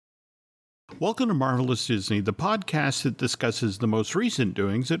Welcome to Marvelous Disney, the podcast that discusses the most recent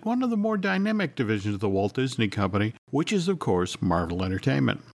doings at one of the more dynamic divisions of the Walt Disney Company, which is, of course, Marvel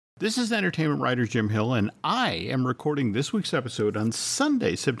Entertainment. This is entertainment writer Jim Hill, and I am recording this week's episode on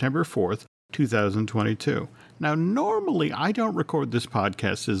Sunday, September 4th, 2022. Now, normally I don't record this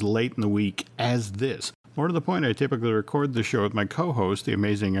podcast as late in the week as this. More to the point, I typically record the show with my co-host, the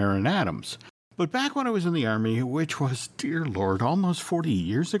amazing Aaron Adams. But back when I was in the Army, which was, dear Lord, almost 40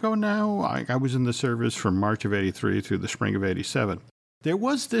 years ago now, I was in the service from March of 83 through the spring of 87. There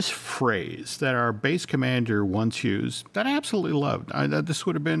was this phrase that our base commander once used that I absolutely loved. This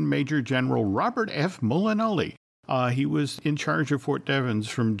would have been Major General Robert F. Molinelli. He was in charge of Fort Devens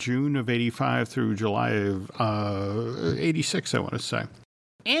from June of 85 through July of 86, I want to say.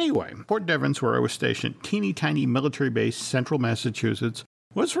 Anyway, Fort Devens, where I was stationed, teeny tiny military base, central Massachusetts,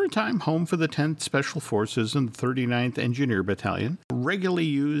 was for a time home for the 10th Special Forces and the 39th Engineer Battalion, regularly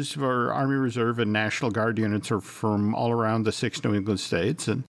used for Army Reserve and National Guard units from all around the 6 New England states,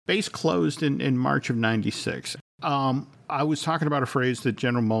 and base closed in March of 96. I was talking about a phrase that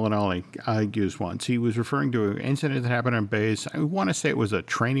General Molinelli used once. He was referring to an incident that happened on base. I want to say it was a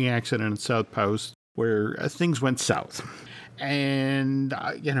training accident at South Post where things went south. And,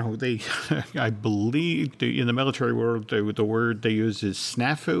 I believe in the military world, the word they use is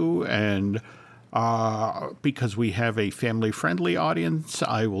snafu. And because we have a family-friendly audience,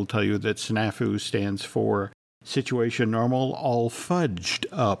 I will tell you that snafu stands for situation normal, all fudged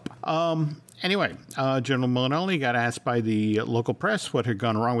up. Anyway, General Molinelli got asked by the local press what had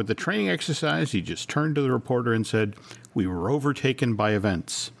gone wrong with the training exercise. He just turned to the reporter and said, "We were overtaken by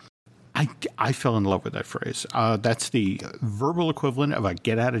events." I fell in love with that phrase. That's the verbal equivalent of a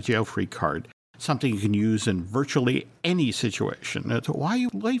get-out-of-jail-free card, something you can use in virtually any situation. It's, why are you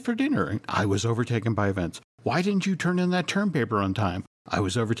late for dinner? I was overtaken by events. Why didn't you turn in that term paper on time? I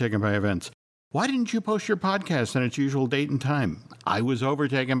was overtaken by events. Why didn't you post your podcast on its usual date and time? I was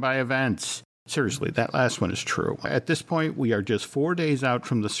overtaken by events. Seriously, that last one is true. At this point, we are just 4 days out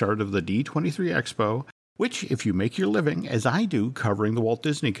from the start of the D23 Expo, which, if you make your living, as I do, covering the Walt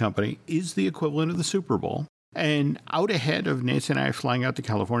Disney Company, is the equivalent of the Super Bowl. And out ahead of Nancy and I flying out to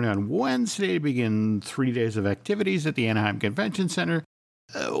California on Wednesday to begin 3 days of activities at the Anaheim Convention Center,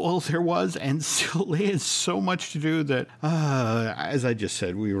 there was and still is so much to do that, as I just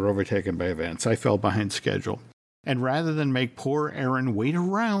said, we were overtaken by events. I fell behind schedule. And rather than make poor Aaron wait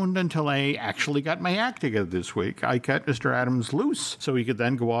around until I actually got my act together this week, I cut Mr. Adams loose so he could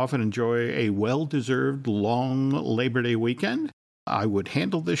then go off and enjoy a well-deserved long Labor Day weekend. I would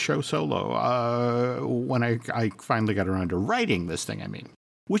handle this show solo when I finally got around to writing this thing,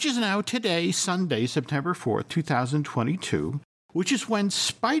 which is now today, Sunday, September 4th, 2022, which is when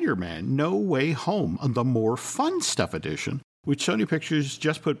Spider-Man No Way Home, the More Fun Stuff edition, which Sony Pictures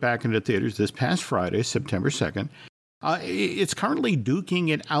just put back into theaters this past Friday, September 2nd. It's currently duking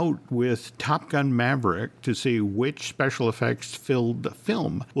it out with Top Gun Maverick to see which special effects-filled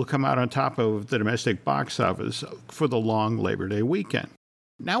film will come out on top of the domestic box office for the long Labor Day weekend.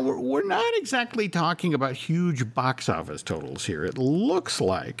 Now, we're not exactly talking about huge box office totals here. It looks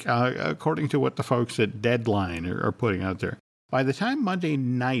like, according to what the folks at Deadline are putting out there, by the time Monday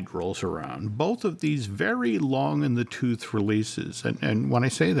night rolls around, both of these very long-in-the-tooth releases, and when I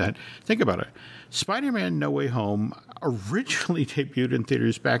say that, think about it. Spider-Man No Way Home originally debuted in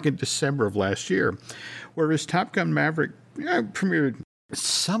theaters back in December of last year, whereas Top Gun Maverick premiered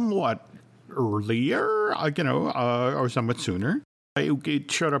somewhat earlier, or somewhat sooner. It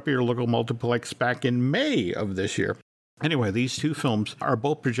showed up at your local multiplex back in May of this year. Anyway, these two films are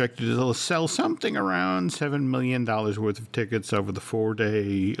both projected to sell something around $7 million worth of tickets over the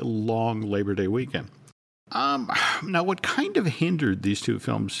 4-day long Labor Day weekend. Now, what kind of hindered these two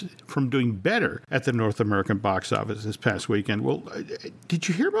films from doing better at the North American box office this past weekend? Well, did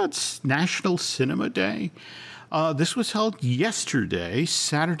you hear about National Cinema Day? This was held yesterday,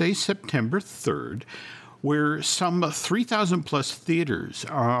 Saturday, September 3rd, where some 3,000 plus theaters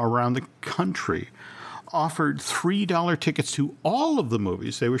around the country offered $3 tickets to all of the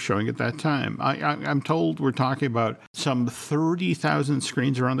movies they were showing at that time. I'm told we're talking about some 30,000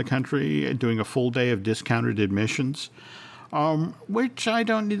 screens around the country doing a full day of discounted admissions, which I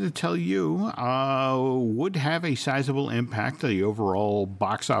don't need to tell you would have a sizable impact on the overall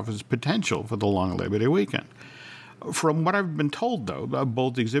box office potential for the long Labor Day weekend. From what I've been told, though,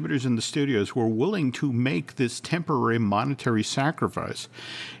 both exhibitors and the studios were willing to make this temporary monetary sacrifice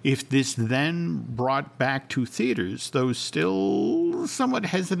if this then brought back to theaters those still somewhat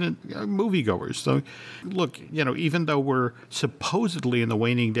hesitant moviegoers. So, look, even though we're supposedly in the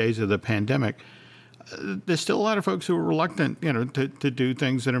waning days of the pandemic, there's still a lot of folks who are reluctant, to do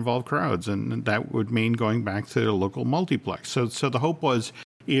things that involve crowds, and that would mean going back to the local multiplex. So the hope was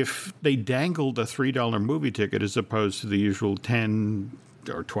if they dangled a $3 movie ticket as opposed to the usual 10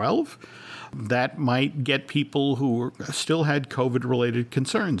 or 12, that might get people who still had COVID-related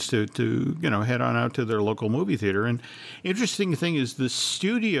concerns to head on out to their local movie theater. And interesting thing is the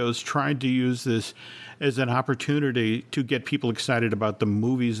studios tried to use this as an opportunity to get people excited about the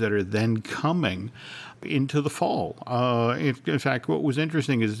movies that are then coming into the fall. In fact, what was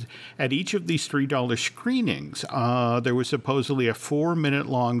interesting is at each of these $3 screenings, there was supposedly a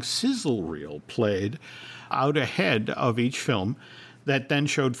 4-minute-long sizzle reel played out ahead of each film that then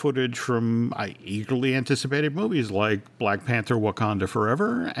showed footage from eagerly anticipated movies like Black Panther: Wakanda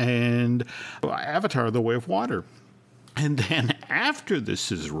Forever and Avatar: The Way of Water. And then after this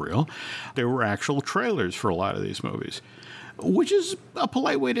sizzle reel, there were actual trailers for a lot of these movies, which is a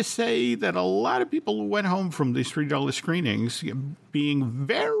polite way to say that a lot of people went home from these $3 screenings being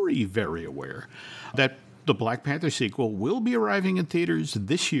very, very aware that the Black Panther sequel will be arriving in theaters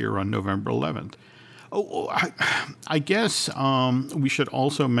this year on November 11th. I guess we should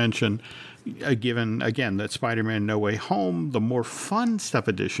also mention, given, again, that Spider-Man No Way Home, the more fun stuff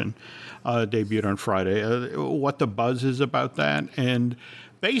edition, debuted on Friday, what the buzz is about that. And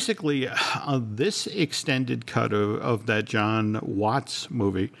basically, this extended cut of that John Watts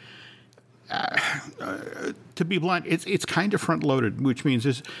movie, to be blunt, it's kind of front-loaded, which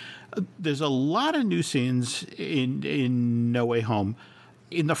means there's a lot of new scenes in No Way Home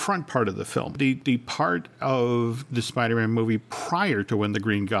in the front part of the film, the part of the Spider-Man movie prior to when the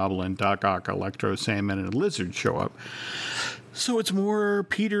Green Goblin, Doc Ock, Electro, Sandman, and Lizard show up. So it's more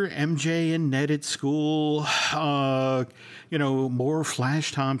Peter, MJ, and Ned at school, more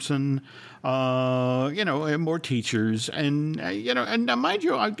Flash Thompson, and more teachers. And now mind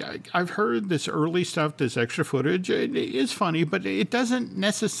you, I've heard this early stuff, this extra footage, it is funny, but it doesn't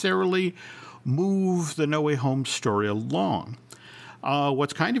necessarily move the No Way Home story along.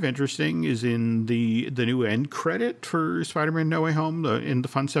 What's kind of interesting is in the new end credit for Spider-Man No Way Home, in the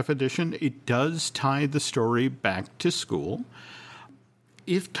Fun Stuff edition, it does tie the story back to school.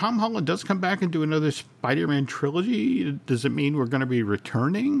 If Tom Holland does come back and do another Spider-Man trilogy, does it mean we're going to be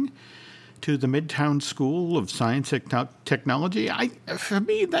returning to the Midtown School of Science and Technology? For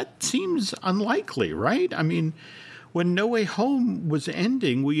me, that seems unlikely, right? I mean, when No Way Home was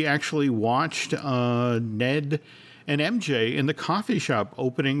ending, we actually watched Ned and MJ in the coffee shop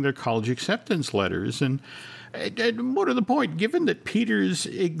opening their college acceptance letters. And more to the point, given that Peter's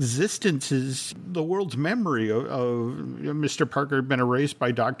existence is the world's memory of Mr. Parker had been erased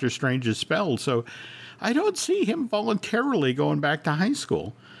by Doctor Strange's spell, so I don't see him voluntarily going back to high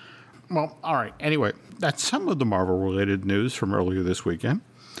school. Well, all right. Anyway, that's some of the Marvel-related news from earlier this weekend.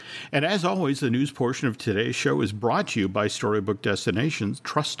 And as always, the news portion of today's show is brought to you by Storybook Destinations,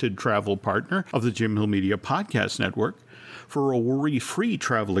 trusted travel partner of the Jim Hill Media Podcast Network. For a worry-free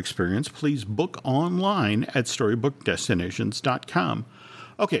travel experience, please book online at StorybookDestinations.com.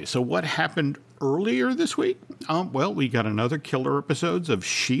 Okay, so what happened earlier this week? Well, we got another killer episodes of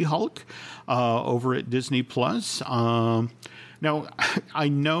She-Hulk over at Disney+. Now, I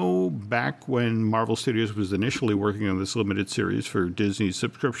know back when Marvel Studios was initially working on this limited series for Disney's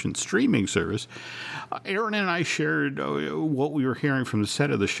subscription streaming service, Aaron and I shared what we were hearing from the set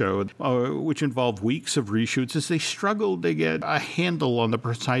of the show, which involved weeks of reshoots as they struggled to get a handle on the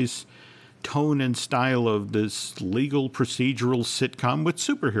precise tone and style of this legal procedural sitcom with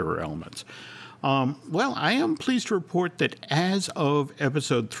superhero elements. Well, I am pleased to report that as of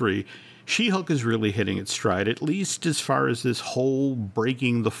episode 3, She-Hulk is really hitting its stride, at least as far as this whole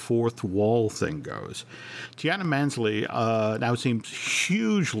breaking the fourth wall thing goes. Tiana Mansley now seems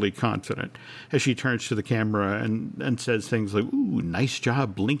hugely confident as she turns to the camera and says things like, "Ooh, nice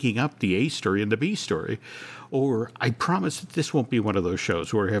job linking up the A story and the B story." Or, "I promise that this won't be one of those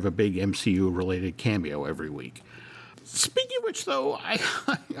shows where we have a big MCU-related cameo every week." Speaking of which, though, I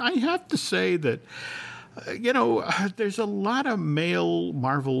have to say that there's a lot of male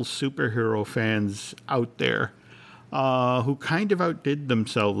Marvel superhero fans out there who kind of outdid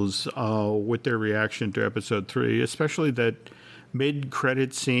themselves with their reaction to episode 3, especially that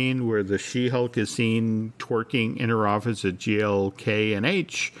mid-credit scene where the She-Hulk is seen twerking in her office at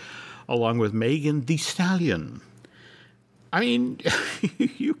GLK&H along with Megan Thee Stallion. I mean,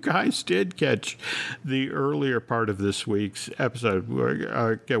 you guys did catch the earlier part of this week's episode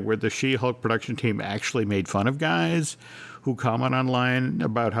where the She-Hulk production team actually made fun of guys who comment online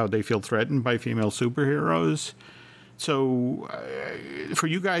about how they feel threatened by female superheroes. So for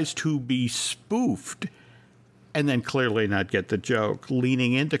you guys to be spoofed and then clearly not get the joke,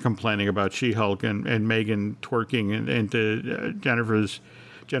 leaning into complaining about She-Hulk and Megan twerking into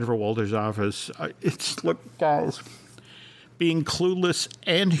Jennifer Walters' office. Look, guys, being clueless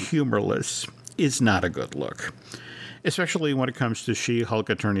and humorless is not a good look, especially when it comes to She-Hulk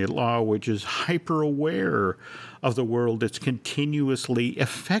Attorney at Law, which is hyper-aware of the world it's continuously,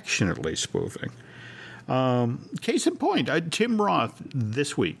 affectionately spoofing. Case in point, Tim Roth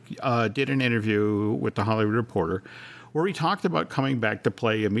this week did an interview with The Hollywood Reporter where he talked about coming back to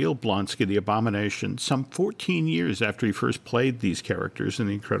play Emil Blonsky, the Abomination, some 14 years after he first played these characters in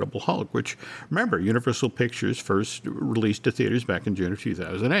The Incredible Hulk, which, remember, Universal Pictures first released to theaters back in June of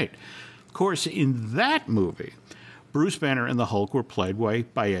 2008. Of course, in that movie, Bruce Banner and the Hulk were played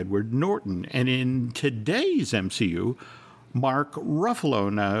by Edward Norton, and in today's MCU, Mark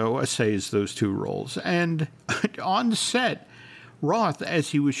Ruffalo now essays those two roles. And on set, Roth,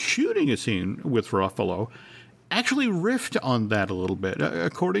 as he was shooting a scene with Ruffalo, actually riffed on that a little bit.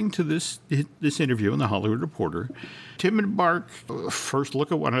 According to this interview in The Hollywood Reporter, Tim and Mark first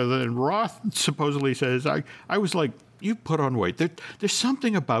look at one another, and Roth supposedly says, I was like, you put on weight. There's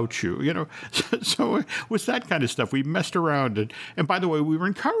something about you, you know. So it was that kind of stuff. We messed around. And by the way, we were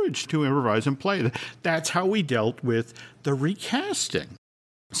encouraged to improvise and play. That's how we dealt with the recasting.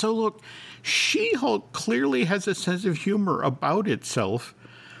 So look, She-Hulk clearly has a sense of humor about itself,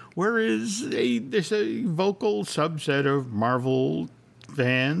 whereas there's a vocal subset of Marvel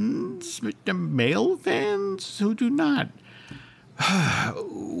fans, male fans, who do not.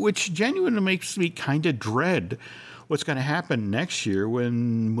 Which genuinely makes me kind of dread what's going to happen next year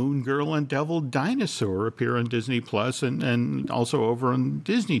when Moon Girl and Devil Dinosaur appear on Disney Plus and also over on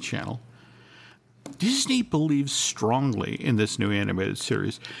Disney Channel. Disney believes strongly in this new animated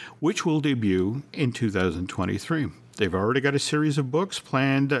series, which will debut in 2023. They've already got a series of books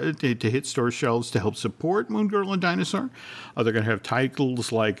planned to hit store shelves to help support Moon Girl and Dinosaur. They're going to have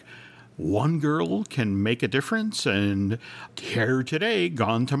titles like One Girl Can Make a Difference and Here Today,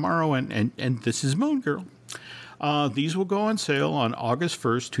 Gone Tomorrow, and This is Moon Girl. These will go on sale on August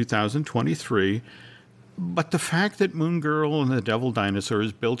 1st, 2023. But the fact that Moon Girl and the Devil Dinosaur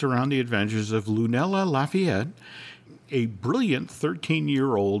is built around the adventures of Lunella Lafayette, a brilliant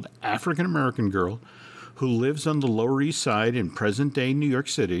 13-year-old African-American girl who lives on the Lower East Side in present-day New York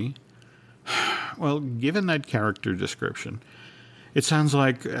City, well, given that character description, it sounds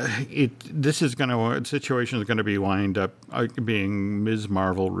like the situation is going to be wind up being Ms.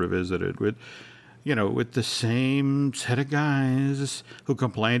 Marvel revisited with the same set of guys who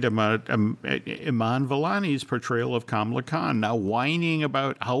complained about Iman Vellani's portrayal of Kamala Khan, now whining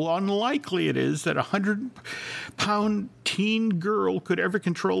about how unlikely it is that a 100-pound teen girl could ever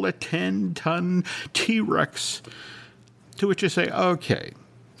control a 10-ton T-Rex. To which you say, okay,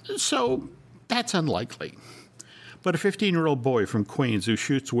 so that's unlikely. But a 15-year-old boy from Queens who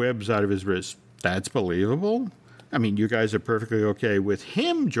shoots webs out of his wrist, that's believable? I mean, you guys are perfectly okay with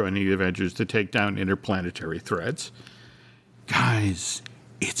him joining the Avengers to take down interplanetary threats. Guys,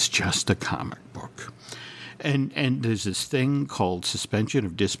 it's just a comic book. And there's this thing called suspension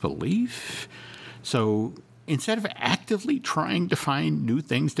of disbelief. So instead of actively trying to find new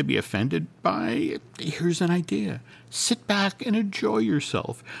things to be offended by, here's an idea. Sit back and enjoy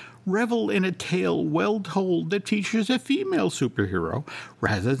yourself. Revel in a tale well told that features a female superhero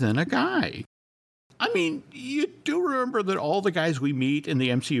rather than a guy. I mean, you do remember that all the guys we meet in the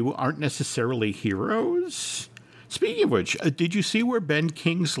MCU aren't necessarily heroes? Speaking of which, did you see where Ben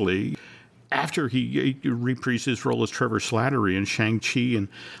Kingsley, after he reprised his role as Trevor Slattery in Shang-Chi and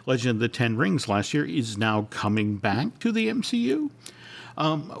Legend of the Ten Rings last year, is now coming back to the MCU?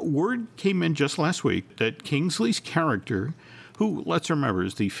 Word came in just last week that Kingsley's character, who, let's remember,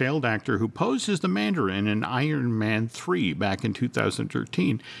 is the failed actor who posed as the Mandarin in Iron Man 3 back in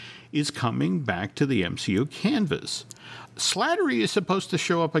 2013, is coming back to the MCU canvas. Slattery is supposed to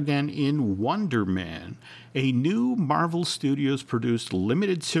show up again in Wonder Man, a new Marvel Studios-produced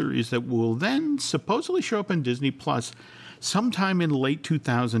limited series that will then supposedly show up in Disney Plus sometime in late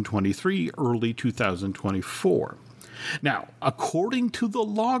 2023, early 2024. Now, according to the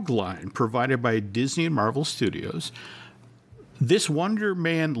logline provided by Disney and Marvel Studios, this Wonder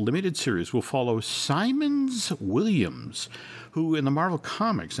Man limited series will follow Simons Williams, who in the Marvel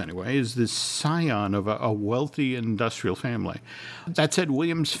Comics, anyway, is the scion of a wealthy industrial family. That said,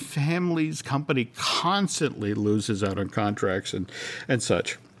 Williams' family's company constantly loses out on contracts and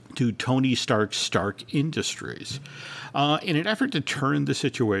such to Tony Stark's Stark Industries. In an effort to turn the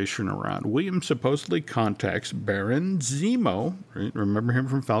situation around, Williams supposedly contacts Baron Zemo, right? Remember him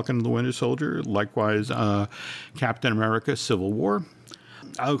from Falcon and the Winter Soldier, likewise Captain America Civil War,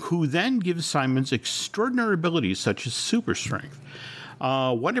 who then gives Simons extraordinary abilities such as super strength.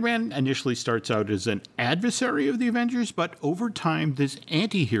 Wonder Man initially starts out as an adversary of the Avengers, but over time, this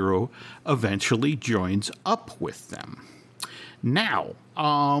anti-hero eventually joins up with them. Now,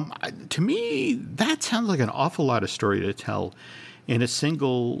 to me, that sounds like an awful lot of story to tell in a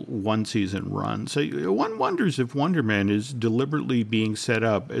single one-season run. So one wonders if Wonder Man is deliberately being set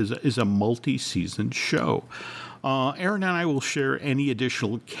up as a multi-season show. Aaron and I will share any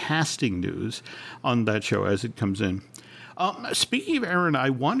additional casting news on that show as it comes in. Speaking of Aaron, I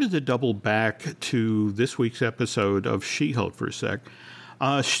wanted to double back to this week's episode of She-Hulk for a sec.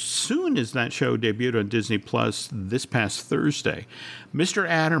 Soon as that show debuted on Disney Plus this past Thursday, Mr.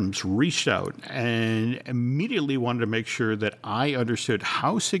 Adams reached out and immediately wanted to make sure that I understood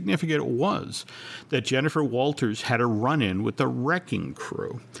how significant it was that Jennifer Walters had a run-in with the Wrecking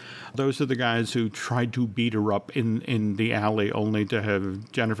Crew. Those are the guys who tried to beat her up in the alley only to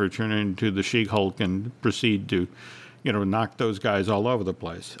have Jennifer turn into the She-Hulk and proceed to knock those guys all over the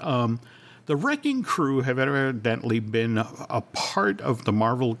place. The Wrecking Crew have evidently been a part of the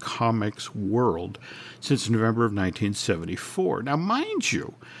Marvel Comics world since November of 1974. Now, mind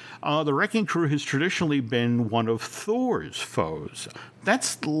you, the Wrecking Crew has traditionally been one of Thor's foes.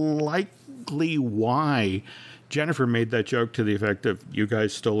 That's likely why Jennifer made that joke to the effect of, you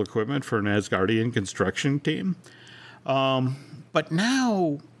guys stole equipment for an Asgardian construction team. But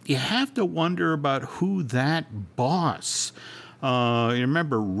now you have to wonder about who that boss. You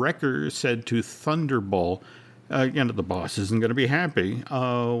remember Wrecker said to Thunderball, the boss isn't going to be happy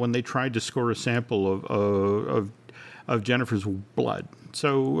when they tried to score a sample of Jennifer's blood.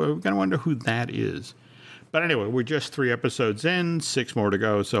 So we're going to wonder who that is. But anyway, we're just 3 episodes in, 6 more to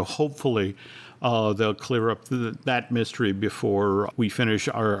go. So hopefully they'll clear up that mystery before we finish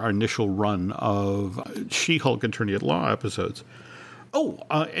our initial run of She-Hulk Attorney at Law episodes.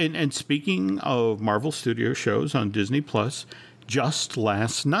 And speaking of Marvel Studios shows on Disney Plus, just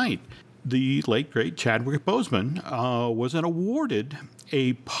last night, the late, great Chadwick Boseman was awarded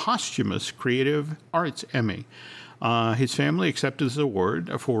a posthumous Creative Arts Emmy. His family accepted this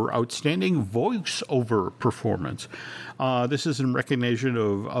award for outstanding voiceover performance. This is in recognition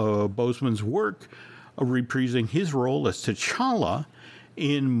of Boseman's work reprising his role as T'Challa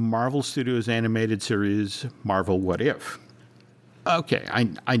in Marvel Studios' animated series Marvel What If. Okay,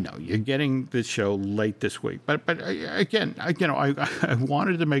 I know you're getting this show late this week, but again, I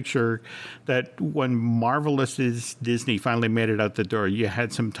wanted to make sure that when Marvelous Disney finally made it out the door, you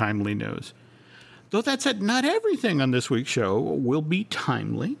had some timely news. Though that said, not everything on this week's show will be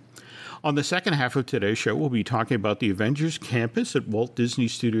timely. On the second half of today's show, we'll be talking about the Avengers campus at Walt Disney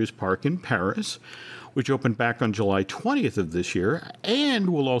Studios Park in Paris, which opened back on July 20th of this year, and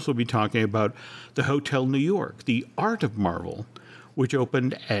we'll also be talking about the Hotel New York, the Art of Marvel, which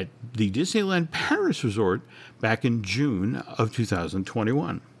opened at the Disneyland Paris Resort back in June of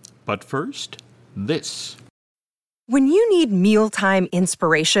 2021. But first, this. When you need mealtime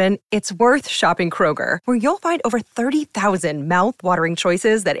inspiration, it's worth shopping Kroger, where you'll find over 30,000 mouth-watering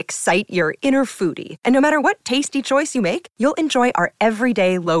choices that excite your inner foodie. And no matter what tasty choice you make, you'll enjoy our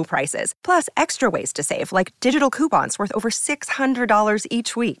everyday low prices, plus extra ways to save, like digital coupons worth over $600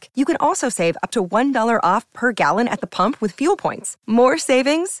 each week. You can also save up to $1 off per gallon at the pump with fuel points. More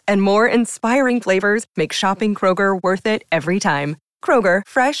savings and more inspiring flavors make shopping Kroger worth it every time. Kroger,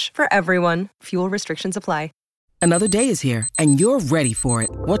 fresh for everyone. Fuel restrictions apply. Another day is here, and you're ready for it.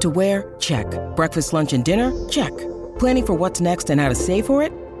 What to wear? Check. Breakfast, lunch, and dinner? Check. Planning for what's next and how to save for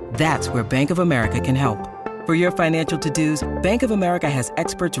it? That's where Bank of America can help. For your financial to-dos, Bank of America has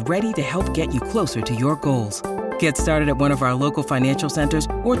experts ready to help get you closer to your goals. Get started at one of our local financial centers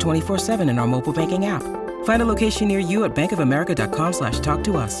or 24/7 in our mobile banking app. Find a location near you at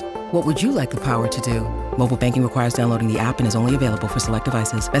bankofamerica.com/talktous. What would you like the power to do? Mobile banking requires downloading the app and is only available for select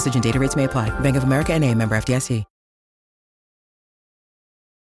devices. Message and data rates may apply. Bank of America N.A., member FDIC.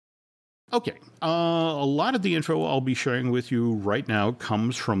 Okay, a lot of the info I'll be sharing with you right now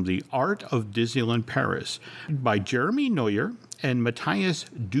comes from The Art of Disneyland Paris by Jeremy Neuer and Matthias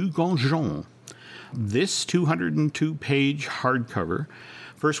Dugonjon. This 202-page hardcover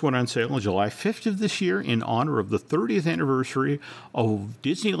first went on sale on July 5th of this year in honor of the 30th anniversary of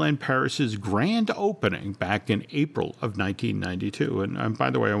Disneyland Paris's grand opening back in April of 1992. And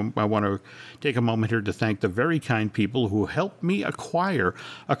by the way, I want to take a moment here to thank the very kind people who helped me acquire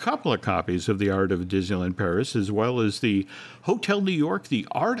a couple of copies of The Art of Disneyland Paris, as well as the Hotel New York, The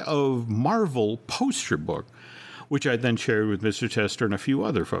Art of Marvel poster book, which I then shared with Mr. Tester and a few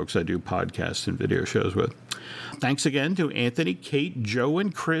other folks I do podcasts and video shows with. Thanks again to Anthony, Kate, Joe,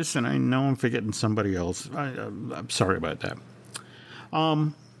 and Chris, and I know I'm forgetting somebody else. I'm sorry about that.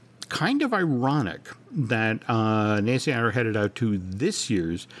 Kind of ironic that Nancy and I are headed out to this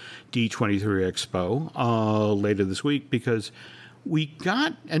year's D23 Expo later this week, because we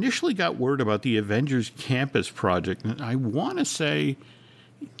initially got word about the Avengers Campus project, and I want to say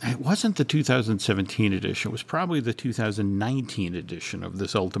it wasn't the 2017 edition. It was probably the 2019 edition of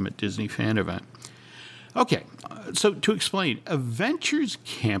this Ultimate Disney Fan Event. Okay, so to explain, Avengers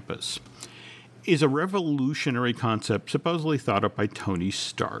Campus is a revolutionary concept supposedly thought up by Tony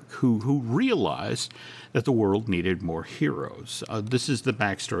Stark, who realized that the world needed more heroes. This is the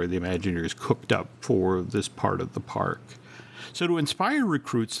backstory the Imagineers cooked up for this part of the park. So to inspire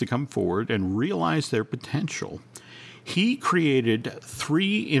recruits to come forward and realize their potential, he created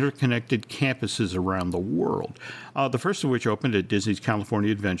 3 interconnected campuses around the world, the first of which opened at Disney's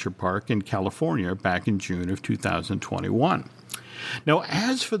California Adventure Park in California back in June of 2021. Now,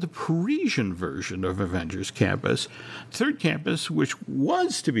 as for the Parisian version of Avengers Campus, third campus, which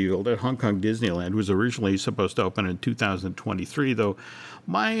was to be built at Hong Kong Disneyland, was originally supposed to open in 2023, though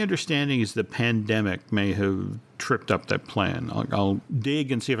my understanding is the pandemic may have tripped up that plan. I'll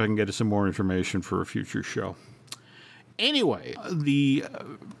dig and see if I can get some more information for a future show. Anyway, the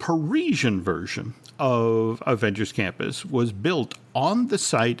Parisian version of Avengers Campus was built on the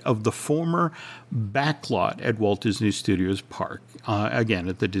site of the former backlot at Walt Disney Studios Park, again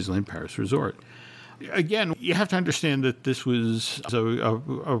at the Disneyland Paris Resort. Again, you have to understand that this was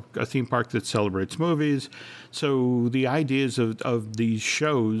a theme park that celebrates movies, so the ideas of these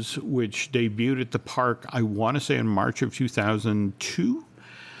shows, which debuted at the park, I want to say in March of 2002,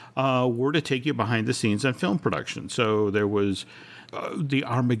 were to take you behind the scenes on film production. So there was the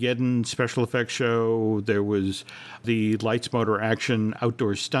Armageddon special effects show. There was the Lights, Motor, Action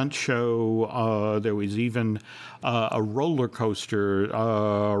outdoor stunt show. There was even a roller coaster,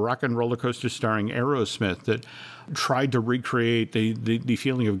 rock and roller coaster starring Aerosmith that tried to recreate the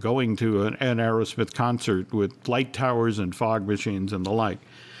feeling of going to an Aerosmith concert with light towers and fog machines and the like.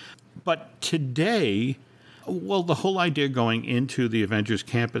 But today, well, the whole idea going into the Avengers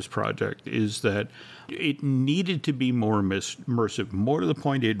Campus project is that it needed to be more immersive. More to the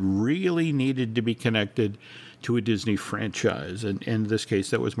point, it really needed to be connected to a Disney franchise. And in this case,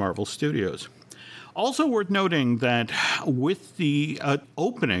 that was Marvel Studios. Also worth noting that with the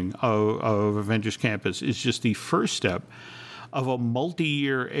opening of Avengers Campus is just the first step of a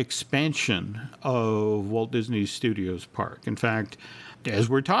multi-year expansion of Walt Disney Studios Park. In fact, as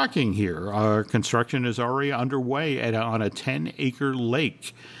we're talking here, construction is already underway on a 10-acre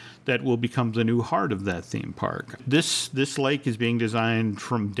lake that will become the new heart of that theme park. This lake is being designed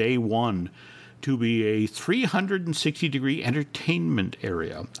from day one to be a 360-degree entertainment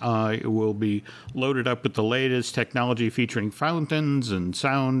area. It will be loaded up with the latest technology featuring fountains and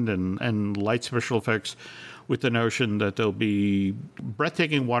sound and light special effects, with the notion that there'll be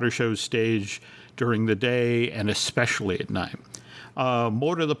breathtaking water shows staged during the day and especially at night.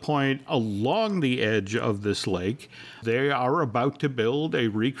 More to the point, along the edge of this lake, they are about to build a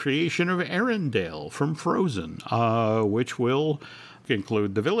recreation of Arendelle from Frozen, which will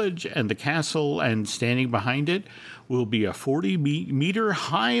include the village and the castle, and standing behind it will be a 40-meter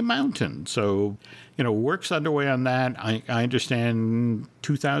high mountain. So, work's underway on that. I understand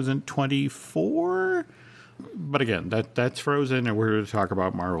 2024, but again, that's Frozen, and we're here to talk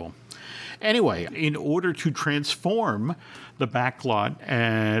about Marvel. Anyway, in order to transform the backlot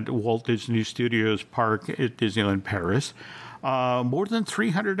at Walt Disney Studios Park at Disneyland Paris, more than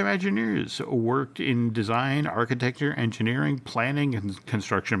 300 Imagineers worked in design, architecture, engineering, planning, and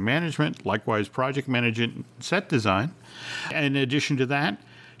construction management, likewise project management, set design. In addition to that,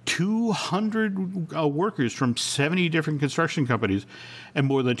 200 workers from 70 different construction companies and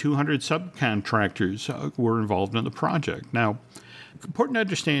more than 200 subcontractors were involved in the project. Now, important to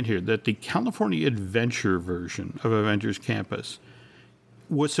understand here that the California Adventure version of Avengers Campus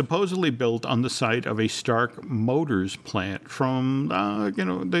was supposedly built on the site of a Stark Motors plant from,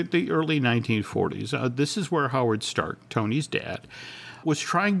 the early 1940s. This is where Howard Stark, Tony's dad, was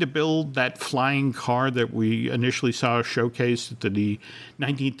trying to build that flying car that we initially saw showcased at the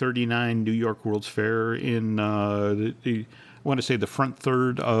 1939 New York World's Fair in, I want to say, the front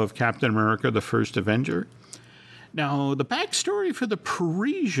third of Captain America, the First Avenger. Now, the backstory for the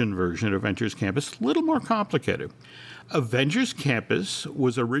Parisian version of Avengers Campus is a little more complicated. Avengers Campus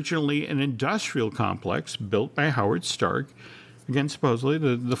was originally an industrial complex built by Howard Stark Again, supposedly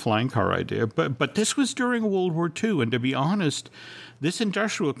the flying car idea. But this was during World War II, and to be honest, this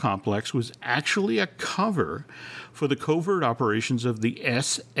industrial complex was actually a cover for the covert operations of the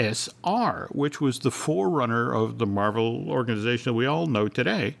SSR, which was the forerunner of the Marvel organization that we all know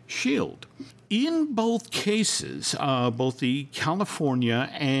today, S.H.I.E.L.D. In both cases, both the California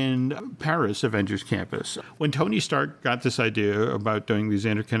and Paris Avengers campus, when Tony Stark got this idea about doing these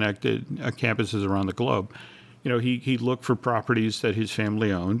interconnected campuses around the globe, he looked for properties that his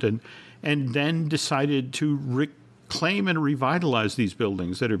family owned and then decided to reclaim and revitalize these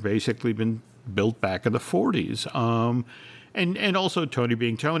buildings that had basically been built back in the 40s. And also, Tony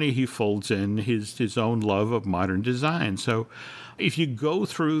being Tony, he folds in his own love of modern design. So if you go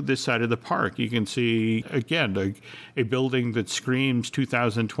through this side of the park, you can see, again, a building that screams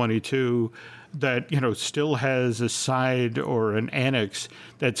 2022 that, still has a side or an annex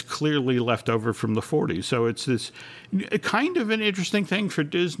that's clearly left over from the 40s. So it's this kind of an interesting thing for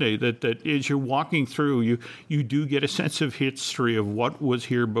Disney that as you're walking through, you do get a sense of history of what was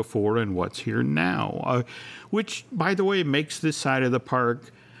here before and what's here now, which, by the way, makes this side of the park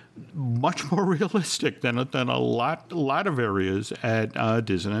much more realistic than a lot of areas at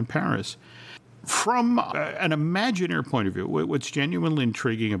Disneyland Paris. From an Imagineer point of view, what's genuinely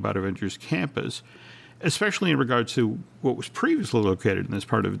intriguing about Avengers Campus, especially in regards to what was previously located in this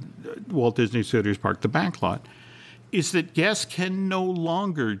part of Walt Disney Studios Park, the backlot, is that guests can no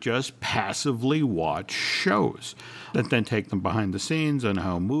longer just passively watch shows, that then take them behind the scenes on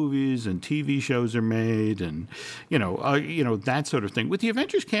how movies and TV shows are made, and that sort of thing. With the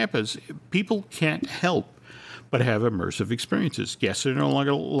Avengers Campus, people can't help but have immersive experiences. Guests are no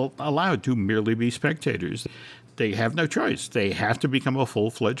longer allowed to merely be spectators. They have no choice. They have to become a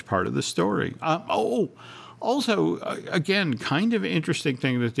full-fledged part of the story. Also, again, kind of interesting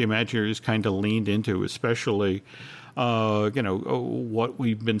thing that the Imagineers kind of leaned into, especially, what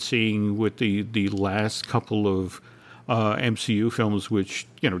we've been seeing with the last couple of MCU films, which,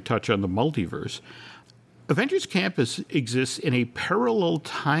 touch on the multiverse. Avengers Campus exists in a parallel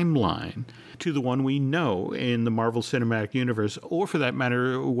timeline to the one we know in the Marvel Cinematic Universe, or for that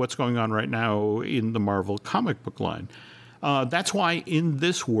matter, what's going on right now in the Marvel comic book line. That's why in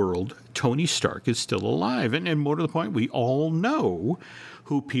this world, Tony Stark is still alive. And more to the point, we all know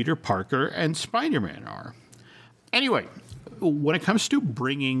who Peter Parker and Spider-Man are. Anyway, when it comes to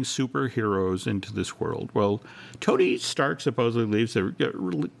bringing superheroes into this world, well, Tony Stark supposedly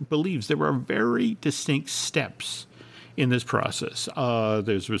believes there are very distinct steps in this process.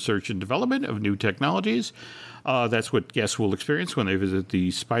 There's research and development of new technologies. That's what guests will experience when they visit the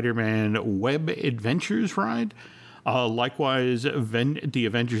Spider-Man Web Adventures ride. Likewise, the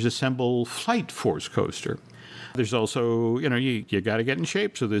Avengers Assemble Flight Force coaster. There's also, you got to get in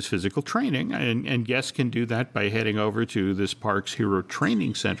shape, so there's physical training, and guests can do that by heading over to this park's Hero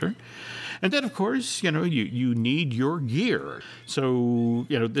Training Center. And then, of course, you need your gear. So,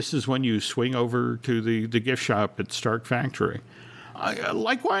 this is when you swing over to the gift shop at Stark Factory.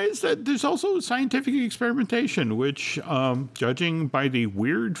 Likewise, there's also scientific experimentation, which, judging by the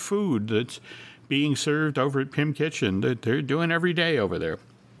weird food that's being served over at Pym Kitchen, that they're doing every day over there.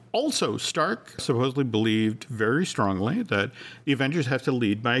 Also, Stark supposedly believed very strongly that the Avengers have to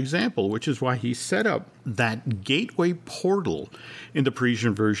lead by example, which is why he set up that gateway portal in the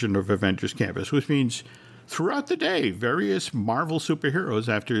Parisian version of Avengers Campus, which means throughout the day, various Marvel superheroes,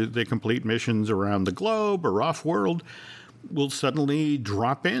 after they complete missions around the globe or off-world, will suddenly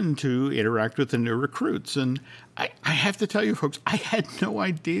drop in to interact with the new recruits. And I have to tell you, folks, I had no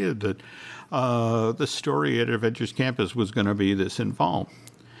idea that the story at Avengers Campus was going to be this involved.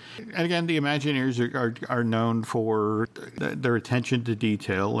 And again, the Imagineers are known for their attention to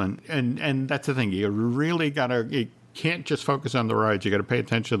detail, and that's the thing. You really you can't just focus on the rides. You got to pay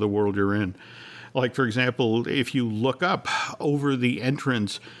attention to the world you're in. Like, for example, if you look up over the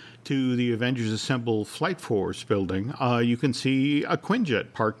entrance to the Avengers Assemble Flight Force building, you can see a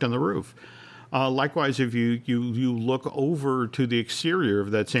Quinjet parked on the roof. Likewise, if you look over to the exterior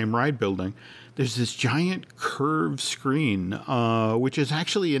of that same ride building, there's this giant curved screen, which is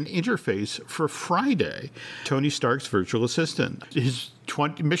actually an interface for Friday, Tony Stark's virtual assistant. His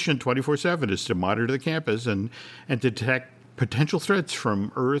mission 24/7 is to monitor the campus and detect potential threats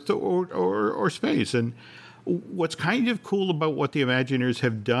from Earth or space. And what's kind of cool about what the Imagineers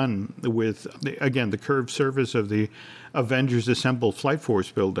have done with, again, the curved surface of the Avengers Assemble Flight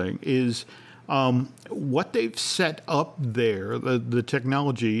Force building is what they've set up there, the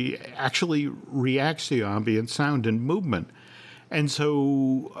technology actually reacts to ambient sound and movement. And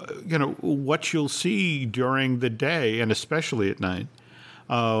so, what you'll see during the day, and especially at night,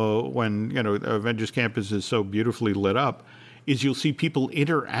 when, Avengers Campus is so beautifully lit up, is you'll see people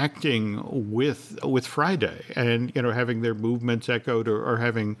interacting with Friday and, having their movements echoed or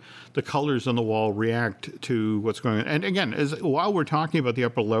having the colors on the wall react to what's going on. And again, while we're talking about the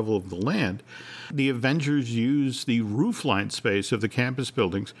upper level of the land, the Avengers use the roofline space of the campus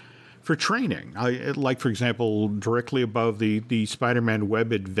buildings for training. Like, for example, directly above the Spider-Man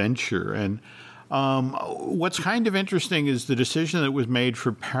Web Adventure. And what's kind of interesting is the decision that was made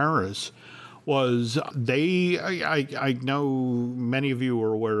for Paris was I know many of you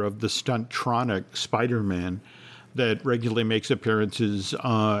are aware of the Stuntronic Spider-Man that regularly makes appearances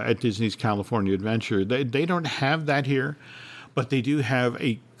at Disney's California Adventure. They don't have that here, but they do have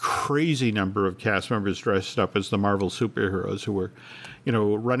a crazy number of cast members dressed up as the Marvel superheroes who were,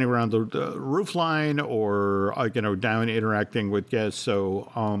 running around the roof line or, down interacting with guests.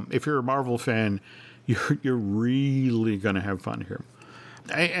 So if you're a Marvel fan, you're really going to have fun here.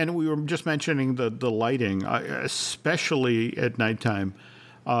 And we were just mentioning the lighting, especially at nighttime.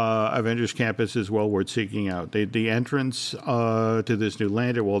 Avengers Campus is well worth seeking out. The entrance to this new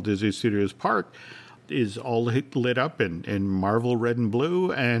land at Walt Disney Studios Park is all lit up in Marvel red and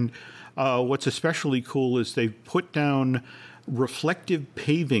blue. And what's especially cool is they've put down reflective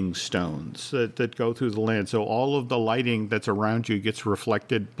paving stones that go through the land. So all of the lighting that's around you gets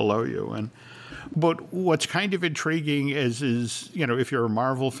reflected below you. But what's kind of intriguing is if you're a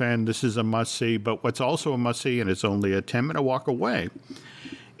Marvel fan, this is a must-see. But what's also a must-see, and it's only a 10-minute walk away,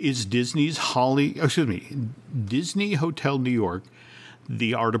 is Disney Hotel New York,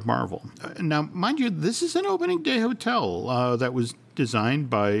 The Art of Marvel. Now, mind you, this is an opening day hotel that was designed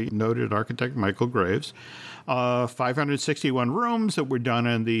by noted architect Michael Graves. 561 rooms that were done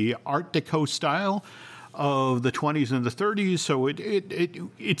in the Art Deco style of the 20s and the 30s. So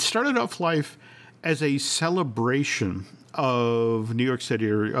it started off life as a celebration of New York City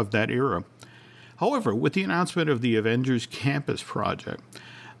of that era. However, with the announcement of the Avengers Campus project,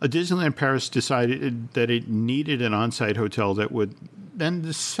 Disneyland Paris decided that it needed an on-site hotel that would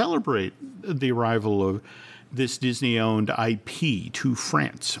then celebrate the arrival of this Disney-owned IP to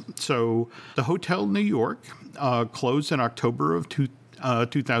France. So the Hotel New York closed in October of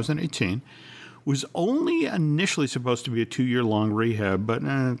 2018. Was only initially supposed to be a 2-year-long rehab, but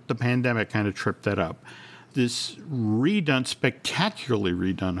the pandemic kind of tripped that up. This spectacularly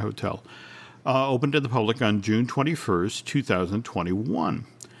redone hotel opened to the public on June 21st, 2021.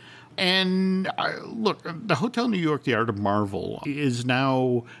 And look, the Hotel New York, The Art of Marvel, is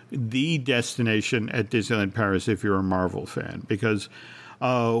now the destination at Disneyland Paris if you're a Marvel fan, because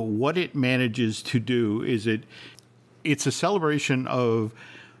what it manages to do is it's a celebration of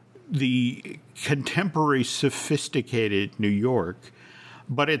the contemporary, sophisticated New York,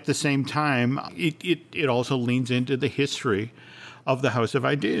 but at the same time, it also leans into the history of the House of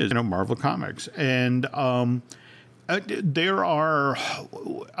Ideas, Marvel Comics. And there are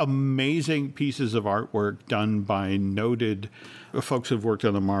amazing pieces of artwork done by noted folks who've worked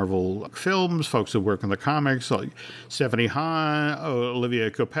on the Marvel films, folks who've worked on the comics, like Stephanie Hahn,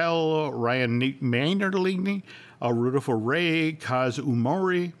 Olivia Coppel, Ryan Maynard-Ligney, Rudolph Ray, Kaz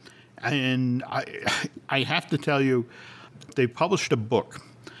Umori. And I have to tell you, they published a book,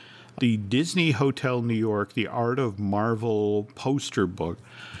 the Disney Hotel New York, The Art of Marvel poster book.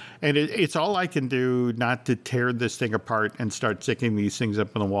 And it's all I can do not to tear this thing apart and start sticking these things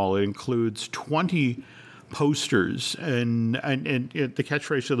up on the wall. It includes 20 posters. And the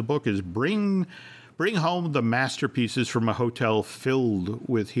catchphrase of the book is bring home the masterpieces from a hotel filled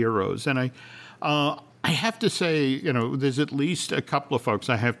with heroes. And I have to say, there's at least a couple of folks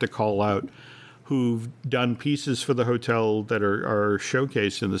I have to call out who've done pieces for the hotel that are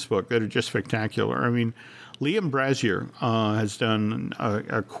showcased in this book that are just spectacular. I mean, Liam Brazier has done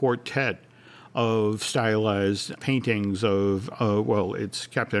a quartet of stylized paintings of, it's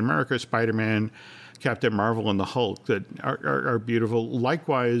Captain America, Spider-Man, Captain Marvel, and the Hulk that are beautiful.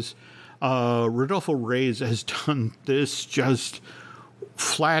 Likewise, Rodolfo Reyes has done this just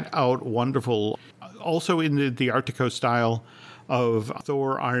flat out wonderful. Also in the Art Deco style of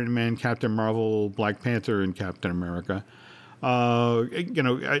Thor, Iron Man, Captain Marvel, Black Panther, and Captain America.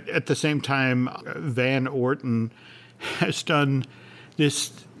 At the same time, Van Orton has done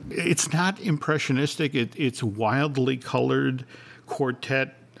this. It's not impressionistic. It's wildly colored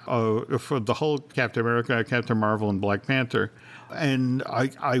quartet for the whole Captain America, Captain Marvel, and Black Panther. And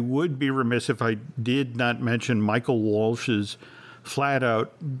I would be remiss if I did not mention Michael Walsh's flat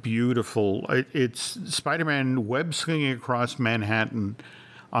out beautiful. It's Spider-Man web slinging across Manhattan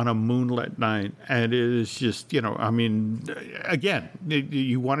on a moonlit night. And it is just, again,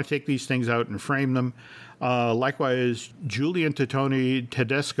 you want to take these things out and frame them. Likewise, Julian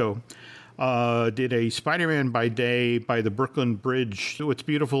Tedesco did a Spider-Man by day by the Brooklyn Bridge. What's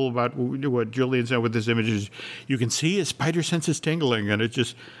beautiful about what Julian's done with this image is you can see his spider senses tingling, and it's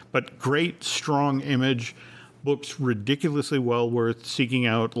just, but great, strong image. Book's ridiculously well worth seeking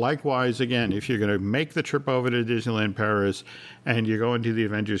out. Likewise, again, if you're going to make the trip over to Disneyland Paris and you're going to the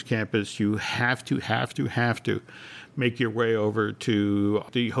Avengers campus, you have to make your way over to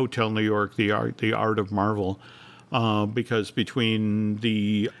the Hotel New York, the Art of Marvel, because between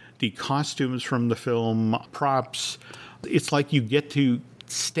the costumes from the film, props, it's like you get to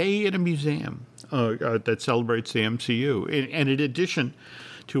stay in a museum that celebrates the MCU. And in addition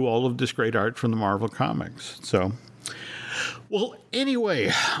to all of this great art from the Marvel comics. So, well,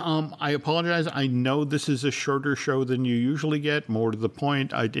 anyway, I apologize. I know this is a shorter show than you usually get, more to the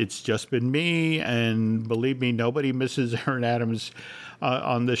point. It's just been me, and believe me, nobody misses Aaron Adams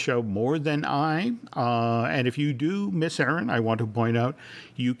on this show more than I. And if you do miss Aaron, I want to point out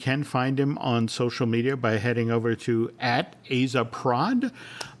you can find him on social media by heading over to @AzaProd.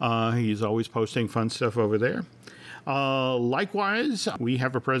 He's always posting fun stuff over there. Likewise, we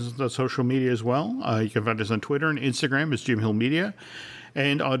have a presence on social media as well. You can find us on Twitter and Instagram as Jim Hill Media.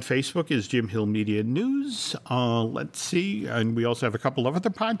 And on Facebook is Jim Hill Media News. Let's see. And we also have a couple of other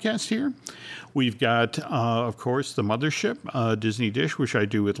podcasts here. We've got, of course, The Mothership, Disney Dish, which I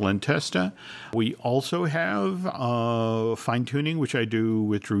do with Len Testa. We also have Fine Tuning, which I do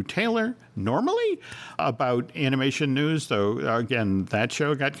with Drew Taylor, normally, about animation news. Though, again, that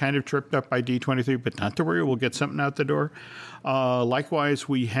show got kind of tripped up by D23, but not to worry, we'll get something out the door. Likewise,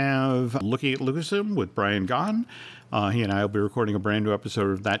 we have Looking at Lucasfilm with Brian Gahn. He and I will be recording a brand new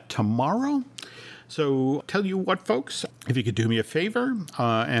episode of that tomorrow. So tell you what, folks, if you could do me a favor,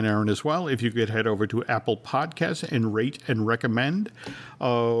 and Aaron as well, if you could head over to Apple Podcasts and rate and recommend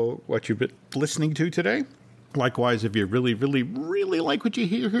what you've been listening to today. Likewise, if you really, really, really like what you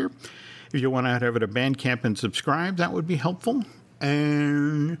hear here, if you want to head over to Bandcamp and subscribe, that would be helpful.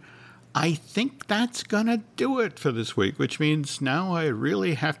 And I think that's going to do it for this week, which means now I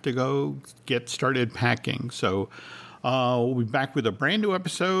really have to go get started packing. So we'll be back with a brand new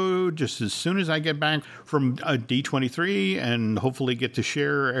episode just as soon as I get back from D23 and hopefully get to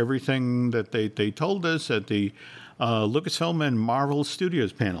share everything that they told us at the Lucasfilm and Marvel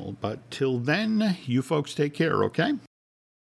Studios panel. But till then, you folks take care, okay?